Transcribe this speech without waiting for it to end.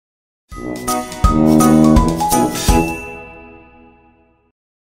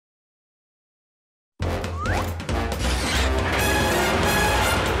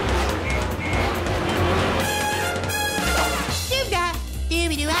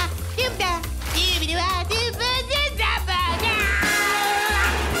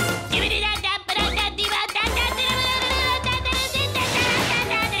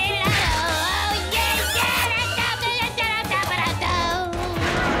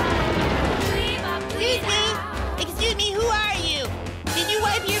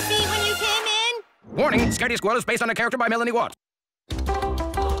Warning, Scaredy Squirrel is based on a character by Melanie Watt.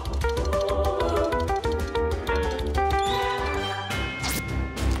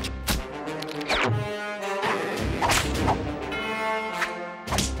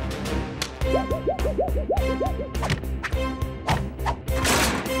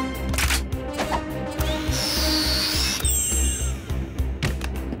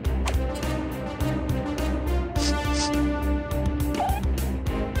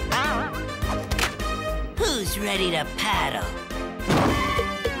 Who's ready to paddle?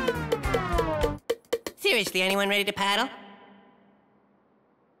 Seriously, anyone ready to paddle?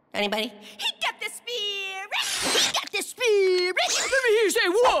 Anybody? He got the spirit! He got the spirit! Let me hear you say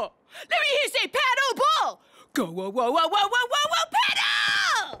what? Let me hear you say paddle ball! Go, whoa, whoa, whoa, whoa, whoa, whoa, whoa,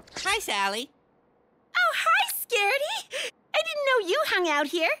 paddle! Hi, Sally. Oh, hi, Scaredy. I didn't know you hung out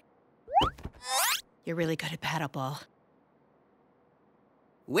here. You're really good at paddleball.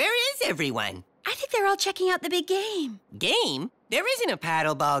 Where is everyone? I think they're all checking out the big game. Game? There isn't a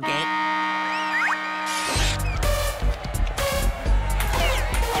paddleball game.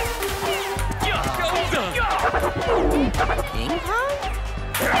 Ping pong?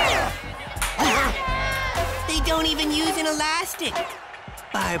 They don't even use an elastic.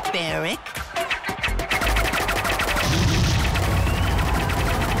 Barbaric.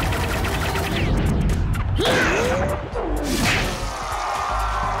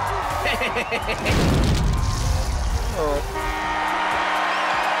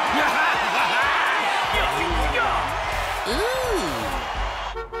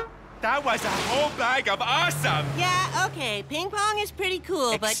 That was a whole bag of awesome! Yeah, okay, ping pong is pretty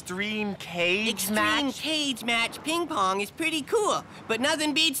cool, but... Extreme cage match ping pong is pretty cool, but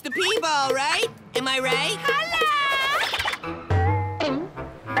nothing beats the p-ball, right? Am I right?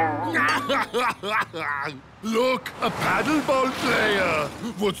 Look, a paddleball player.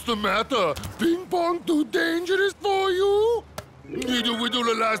 What's the matter? Ping pong too dangerous for you? Need a little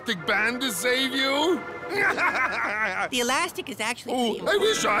elastic band to save you? The elastic is actually pretty I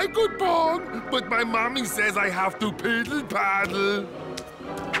wish I could pong, but my mommy says I have to piddle paddle.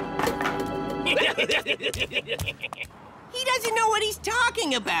 He doesn't know what he's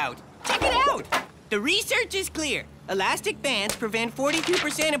talking about. Check it out. The research is clear. Elastic bands prevent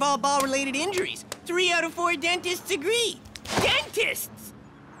 42% of all ball-related injuries. 3 out of 4 dentists agree. Dentists!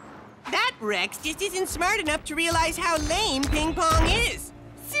 That Rex just isn't smart enough to realize how lame ping pong is.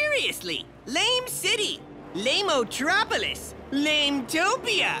 Seriously, lame city, lame-otropolis,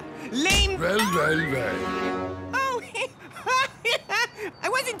 lame-topia, lame... Well. Oh, I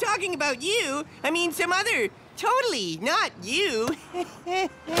wasn't talking about you. I mean some other, totally not you.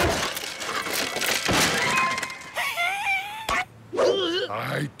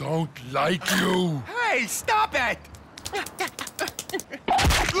 I don't like you. Hey, stop it!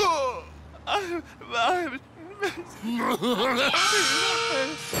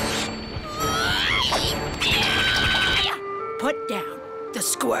 Put down the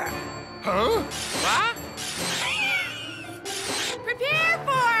squirrel. Huh? What? Prepare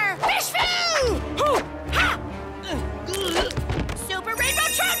for fish foo! Ha! Super Rainbow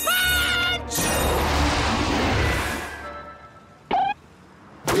Trout Punch!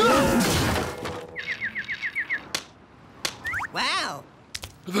 Wow.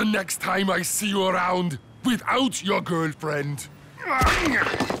 The next time I see you around without your girlfriend,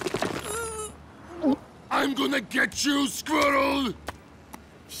 I'm gonna get you, squirrel!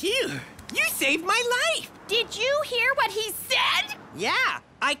 Phew, you saved my life. Did you hear what he said? Yeah,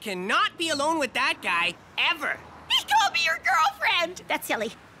 I cannot be alone with that guy, ever. He called me your girlfriend! That's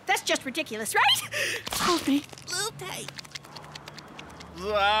silly. That's just ridiculous, right? Hold me. A little tight.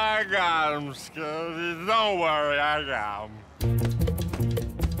 I got him, Scaredy. Don't worry, I got him.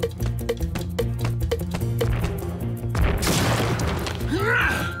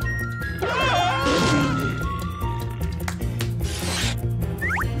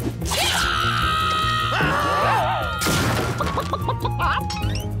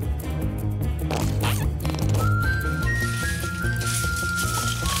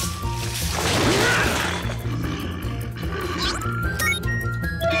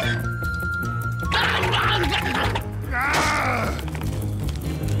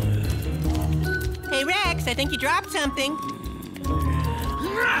 Rex, I think you dropped something.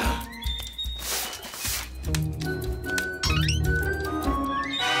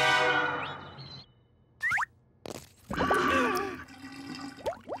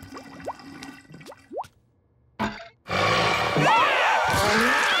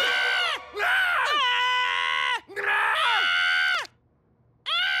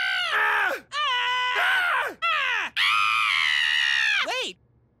 Wait,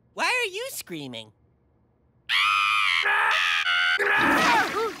 why are you screaming?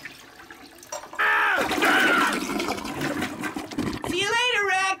 See you later,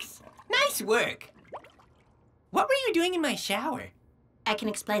 Rex. Nice work. What were you doing in my shower? I can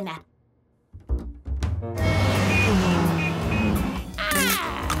explain that.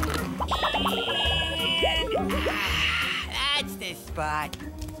 That's the spot.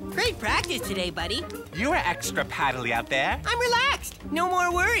 Great practice today, buddy. You were extra paddly out there. I'm relaxed. No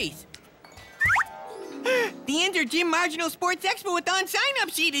more worries. The Inter-Gym Marginal Sports Expo-a-thon sign-up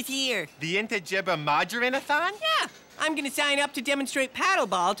sheet is here. The Inter-Gibber Margarine-a-thon? Yeah, I'm gonna sign up to demonstrate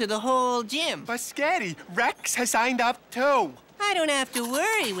paddleball to the whole gym. But Scaredy, Rex has signed up too. I don't have to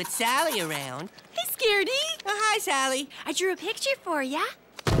worry with Sally around. Hey, Scaredy. Oh, hi, Sally. I drew a picture for ya.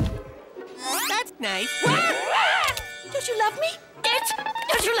 That's nice. Don't you love me? It?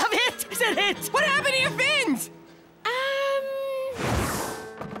 Don't you love it? Is that it? What happened to your fins?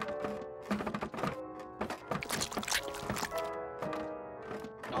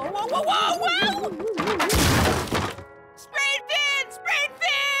 Whoa, whoa, whoa, whoa! Sprayed fin! Sprayed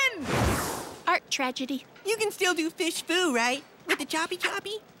fin! Art tragedy. You can still do fish foo, right? With the choppy? Oh,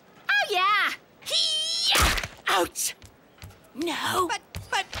 yeah! Hee-yah! Ouch! No.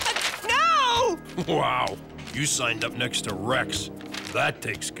 But, no! Wow, you signed up next to Rex. That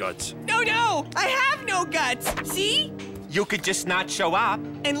takes guts. No, I have no guts. See? You could just not show up.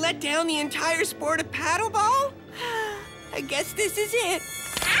 And let down the entire sport of paddleball? I guess this is it.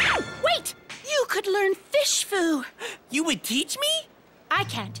 Ow! Wait! You could learn fish foo. You would teach me? I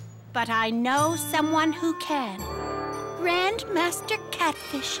can't, but I know someone who can. Grandmaster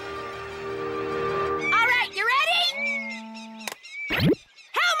Catfish. All right, you ready?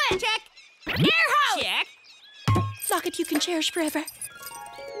 Helmet! Check. Air hose! Check. Locket you can cherish forever.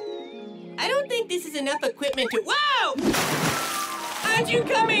 I don't think this is enough equipment to... Whoa! Aren't you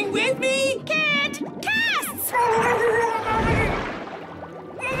coming with me? Can't! Casts!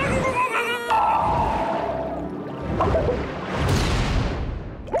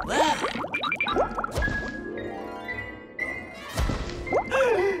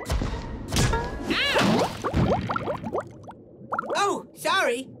 Oh,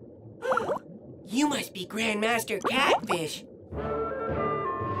 sorry. You must be Grandmaster Catfish.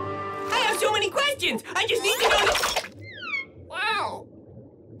 I have so many questions. I just need to know... Wow.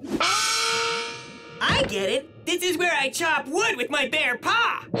 I get it. This is where I chop wood with my bare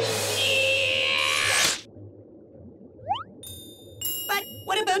paw. But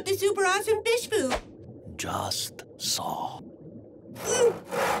what about the super awesome fish food? Just so.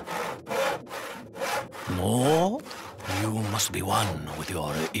 No, you must be one with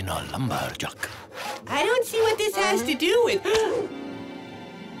your inner lumberjack. I don't see what this has to do with...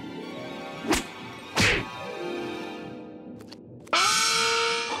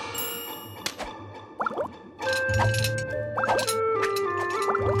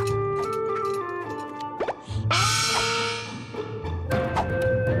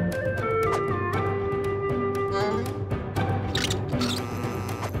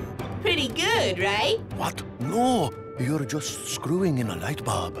 Pretty good, right? What? No, you're just screwing in a light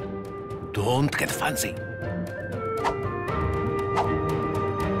bulb. Don't get fancy.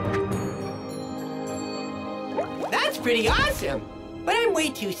 That's pretty awesome. But I'm way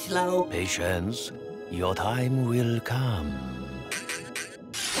too slow. Patience, your time will come.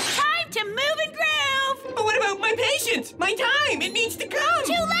 Time to move and groove! But what about my patience? My time! It needs to come!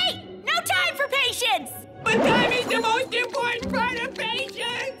 Too late! No time for patience! But time is the most important part of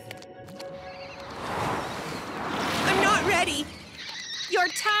patience! I'm not ready. Your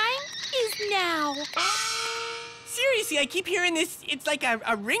time is now. Seriously, I keep hearing this. It's like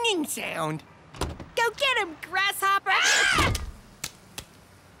a ringing sound. Go get him, grasshopper!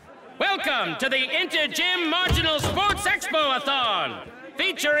 Welcome to the Inter-Gym Marginal Sports Expo-a-thon,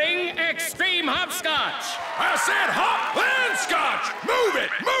 featuring Extreme Hopscotch, I said hop and scotch! Move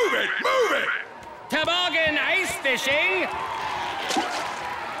it, move it, move it! Toboggan Ice Fishing,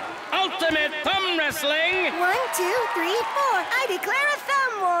 Ultimate Thumb Wrestling, 1, 2, 3, 4. I declare a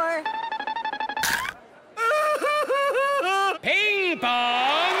thumb war. Ping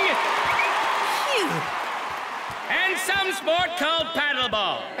Pong, and some sport called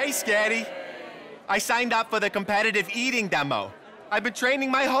paddleball. Hey, Scaredy. I signed up for the competitive eating demo. I've been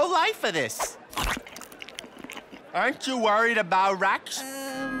training my whole life for this. Aren't you worried about Rex?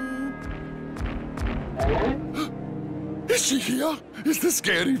 Is she here? Is the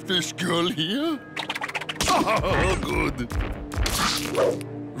scary fish girl here? Oh, good.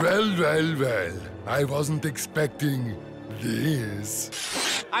 Well. I wasn't expecting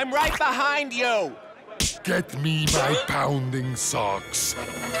this. I'm right behind you. Get me my pounding socks.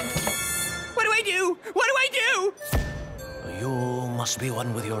 What do I do? What do I do? You must be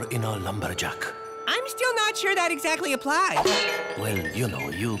one with your inner lumberjack. I'm still not sure that exactly applies. Well, you know,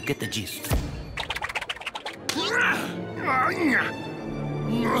 you get the gist.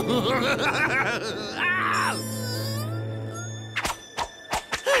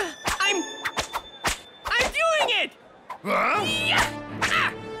 I'm doing it! Huh? Yeah!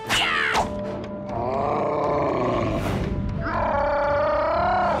 Ah! Yeah!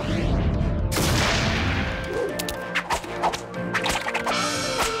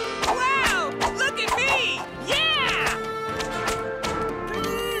 Wow! Look at me! Yeah!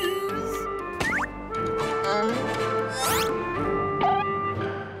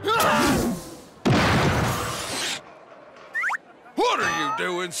 What are you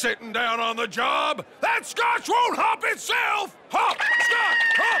doing sitting down on the job? That scotch won't hop itself! Hop! Scotch!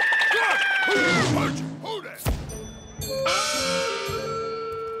 Hop! Scotch! Who that?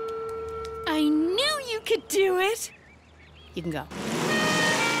 I knew you could do it. You can go.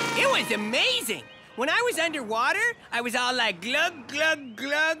 It was amazing! When I was underwater, I was all like glug, glug,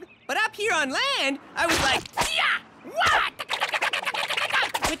 glug. But up here on land, I was like, yeah! What?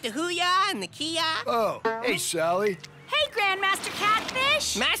 With the hoo-yah and the kia. Oh, hey, Sally. Hey, Grandmaster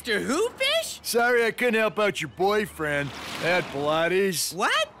Catfish. Master who fish? Sorry I couldn't help out your boyfriend. At Pilates.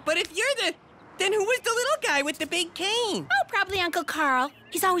 What? But if you're the... Then who was the little guy with the big cane? Oh, probably Uncle Carl.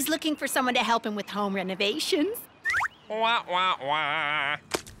 He's always looking for someone to help him with home renovations. Wah, wah, wah.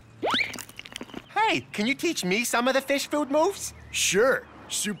 Hey, can you teach me some of the fish food moves? Sure.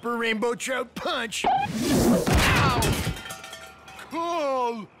 Super Rainbow Trout Punch.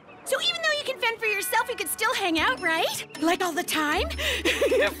 Cool! So even though you can fend for yourself, you could still hang out, right? Like all the time?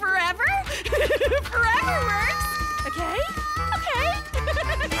 Forever? Forever works. Okay? Okay.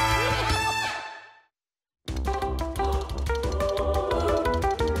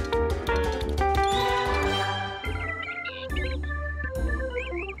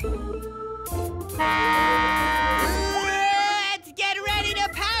 Let's get ready to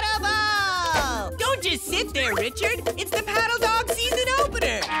paddleball! Don't just sit there, Richard. It's the Paddle Dog season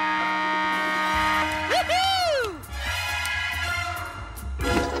opener. Woohoo!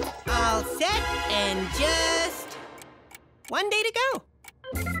 All set and just one day to go.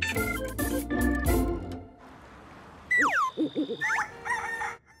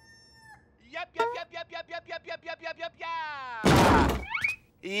 Yep.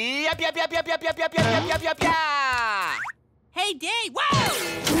 Hey, Dave! Whoa!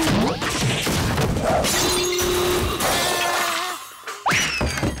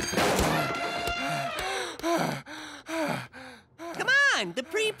 Come on! The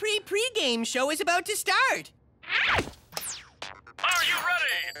pre-game show is about to start. Are you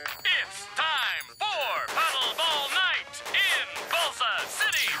ready? It's time for Paddleball Night in Tulsa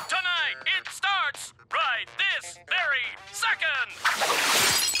City tonight. It starts right this very second.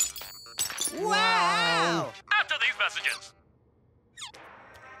 Wow! After these messages.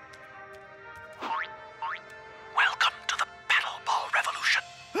 Welcome to the Paddleball Revolution.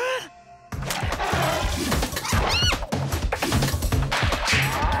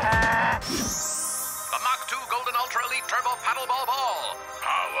 The Mach 2 Golden Ultra Elite Turbo Paddleball Ball.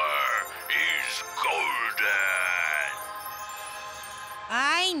 Power is golden.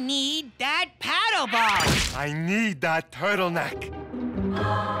 I need that paddleball. I need that turtleneck.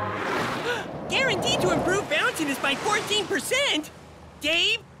 Guaranteed to improve bounciness by 14%.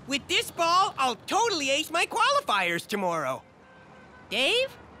 Dave, with this ball, I'll totally ace my qualifiers tomorrow.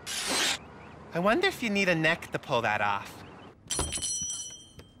 Dave? I wonder if you need a neck to pull that off.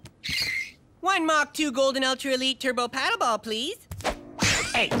 One Mach 2 Golden Ultra Elite Turbo Paddleball, please.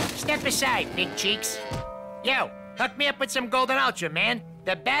 Hey, step aside, big cheeks. Yo, hook me up with some Golden Ultra, man.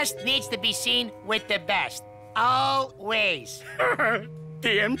 The best needs to be seen with the best. Always.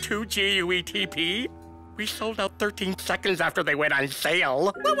 The M2GUETP? We sold out 13 seconds after they went on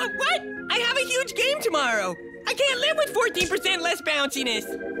sale. What? I have a huge game tomorrow. I can't live with 14% less bounciness.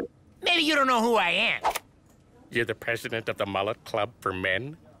 Maybe you don't know who I am. You're the president of the Mullet Club for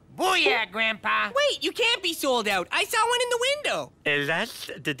Men? Booyah, Grandpa. Wait, you can't be sold out. I saw one in the window. That's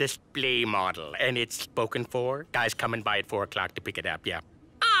the display model, and it's spoken for. Guys coming by at 4 o'clock to pick it up, yeah.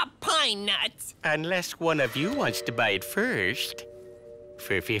 pine nuts. Unless one of you wants to buy it first.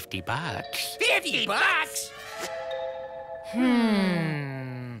 For $50. 50 bucks?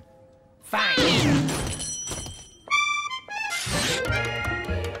 Fine.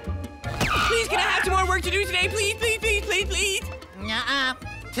 Please, can I have some more work to do today? Please, please, please, please, please. Nuh-uh.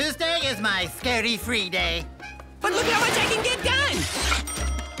 Tuesday is my scary-free day. But look how much I can get done.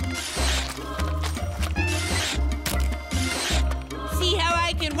 See how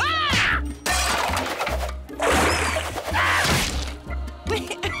I can...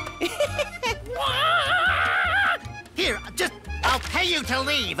 Here, I'll pay you to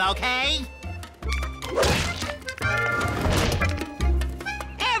leave, okay?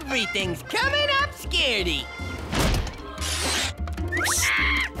 Everything's coming up scaredy.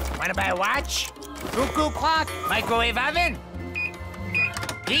 Wanna buy a watch? Cuckoo clock? Microwave oven?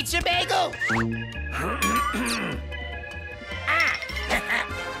 Pizza bagel?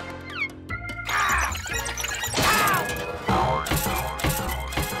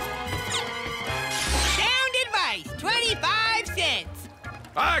 Sound advice, 25 cents.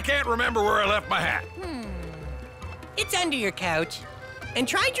 I can't remember where I left my hat. It's under your couch. And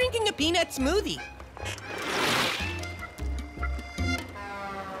try drinking a peanut smoothie.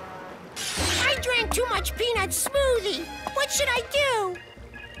 I drank too much peanut smoothie. What should I do?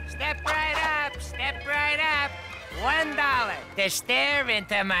 Step right up, step right up. $1 to stare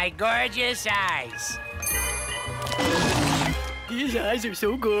into my gorgeous eyes. These eyes are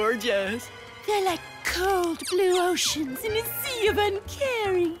so gorgeous. They're like cold blue oceans in a sea of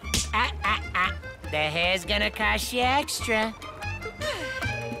uncaring. The hair's gonna cost you extra.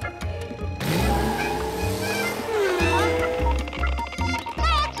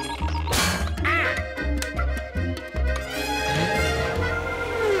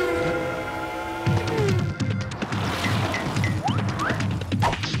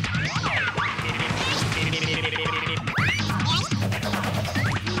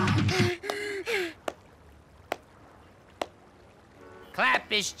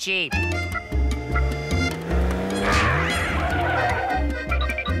 Clap is cheap.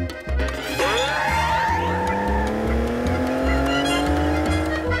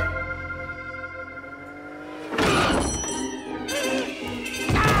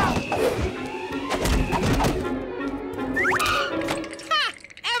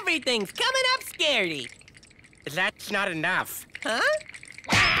 Everything's coming up scaredy. That's not enough. Huh?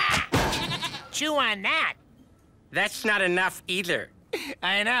 Chew on that. That's not enough either.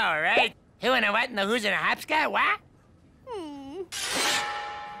 I know, right? Who and a what and the who's and a hopscotch? What?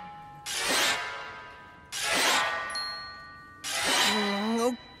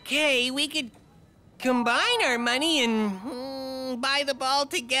 Okay, we could combine our money and buy the ball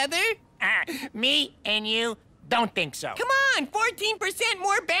together. Me and you don't think so. Come on, 14%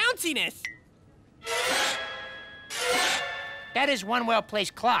 more bounciness. That is one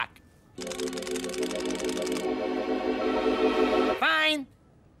well-placed clock. Fine.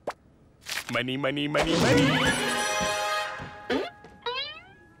 Money, money, money, money.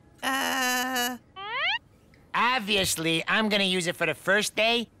 Obviously, I'm gonna use it for the first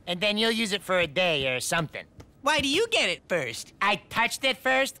day, and then you'll use it for a day or something. Why do you get it first? I touched it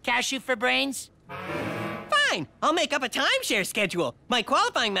first, cashew for brains. Fine, I'll make up a timeshare schedule. My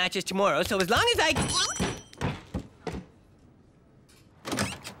qualifying match is tomorrow, so as long as I...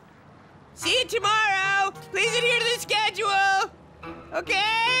 See you tomorrow. Please adhere to the schedule.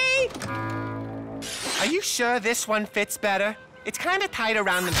 Okay? Are you sure this one fits better? It's kind of tight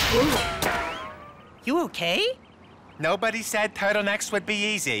around the... You okay? Nobody said turtlenecks would be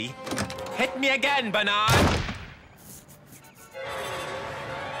easy. Hit me again, Bernard.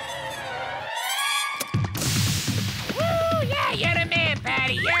 Woo, yeah, you're the man,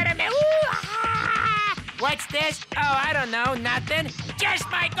 Paddy. You're the man. Woo, ah. What's this? Oh, I don't know, nothing. Just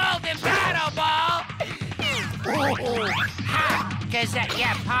my golden paddleball. Ha,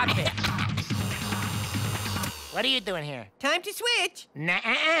 yeah, pop it. What are you doing here? Time to switch.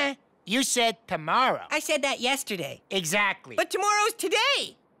 Nuh-uh. You said tomorrow. I said that yesterday. Exactly. But tomorrow's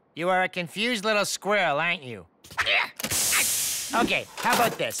today. You are a confused little squirrel, aren't you? Okay, how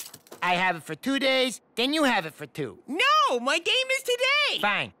about this? I have it for 2 days, then you have it for 2. No, my game is today.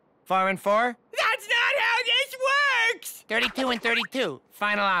 Fine. 4 and 4? That's not how this works. 32 and 32.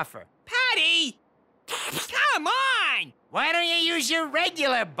 Final offer. Paddy! Come on! Why don't you use your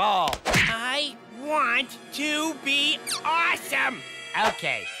regular ball? I want to be awesome.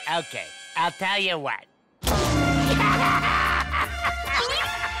 Okay. I'll tell you what.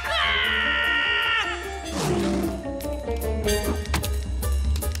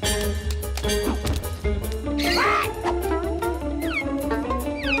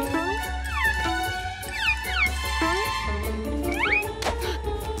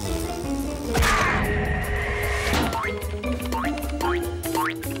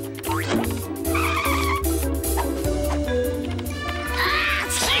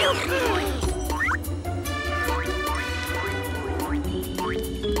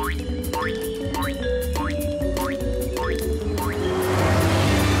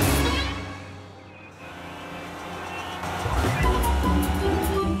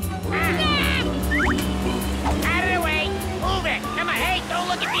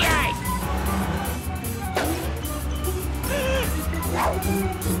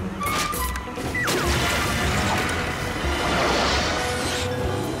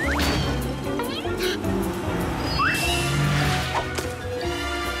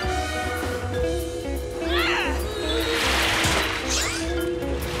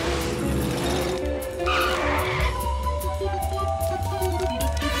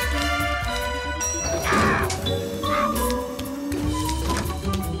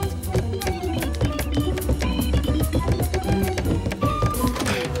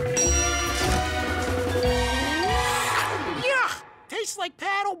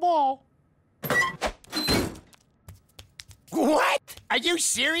 Are you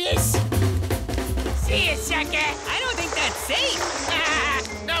serious? See you, sucker. I don't think that's safe.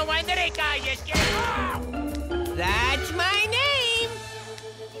 No wonder they call you Scaredy. That's my name.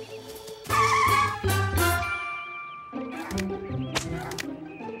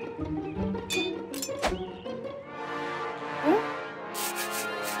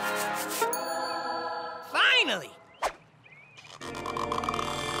 Finally.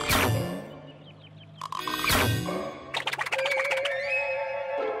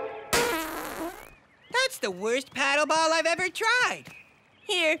 That's the worst paddleball I've ever tried.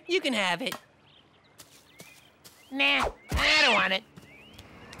 Here, you can have it. Nah, I don't want it.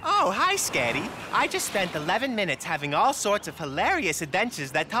 Oh, hi, Scaredy. I just spent 11 minutes having all sorts of hilarious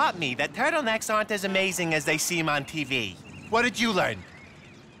adventures that taught me that turtlenecks aren't as amazing as they seem on TV. What did you learn?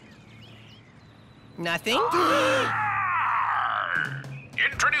 Nothing?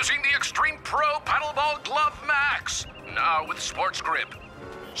 Introducing the Extreme Pro Paddleball Glove Max. Now with sports grip.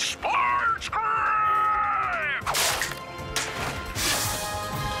 Sports grip!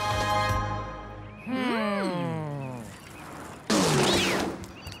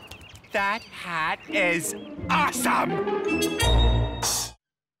 That hat is awesome!